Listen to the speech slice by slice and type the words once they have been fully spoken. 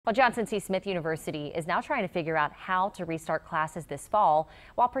Well, Johnson C. Smith University is now trying to figure out how to restart classes this fall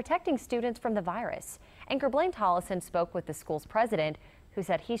while protecting students from the virus. Anchor Blaine Tollison spoke with the school's president, who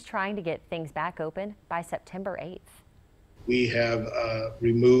said he's trying to get things back open by September 8th. We have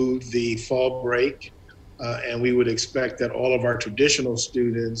removed the fall break, and we would expect that all of our traditional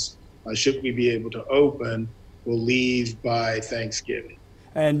students, should we be able to open, will leave by Thanksgiving.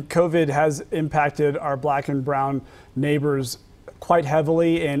 And COVID has impacted our Black and brown neighbors quite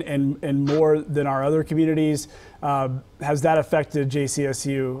heavily and more than our other communities. Has that affected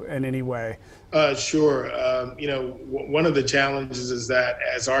JCSU in any way? Sure. One of the challenges is that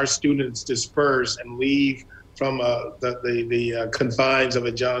as our students disperse and leave from the confines of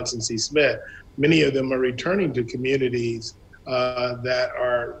a Johnson C. Smith, many of them are returning to communities that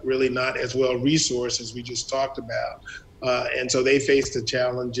are really not as well resourced as we just talked about. And so they face the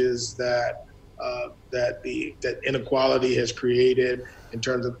challenges that inequality has created in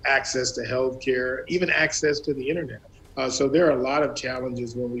terms of access to healthcare, even access to the internet. So there are a lot of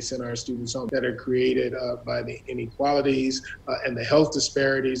challenges when we send our students home that are created by the inequalities and the health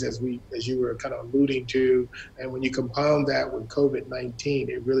disparities, as you were kind of alluding to. And when you compound that with COVID-19,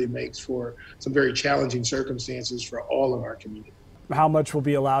 it really makes for some very challenging circumstances for all of our community. How much will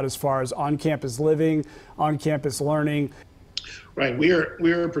be allowed as far as on-campus living, on-campus learning? Right, we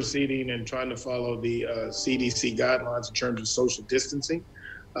are proceeding and trying to follow the CDC guidelines in terms of social distancing.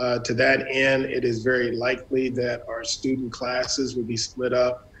 To that end, it is very likely that our student classes will be split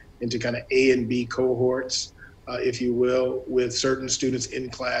up into kind of A and B cohorts, if you will, with certain students in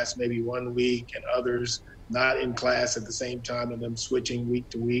class maybe 1 week and others not in class at the same time, and them switching week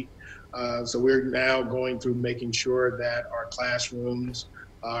to week. So we're now going through making sure that our classrooms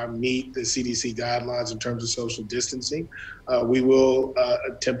meet the CDC guidelines in terms of social distancing. We will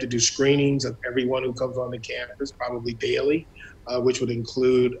attempt to do screenings of everyone who comes on the campus, probably daily, which would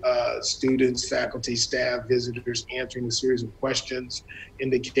include students, faculty, staff, visitors answering a series of questions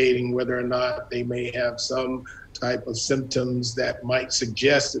indicating whether or not they may have some type of symptoms that might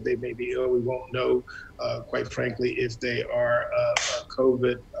suggest that they may be ill. We won't know, quite frankly, if they are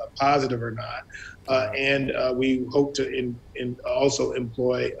COVID positive or not. And we hope to also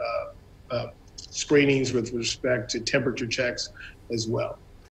employ screenings with respect to temperature checks as well.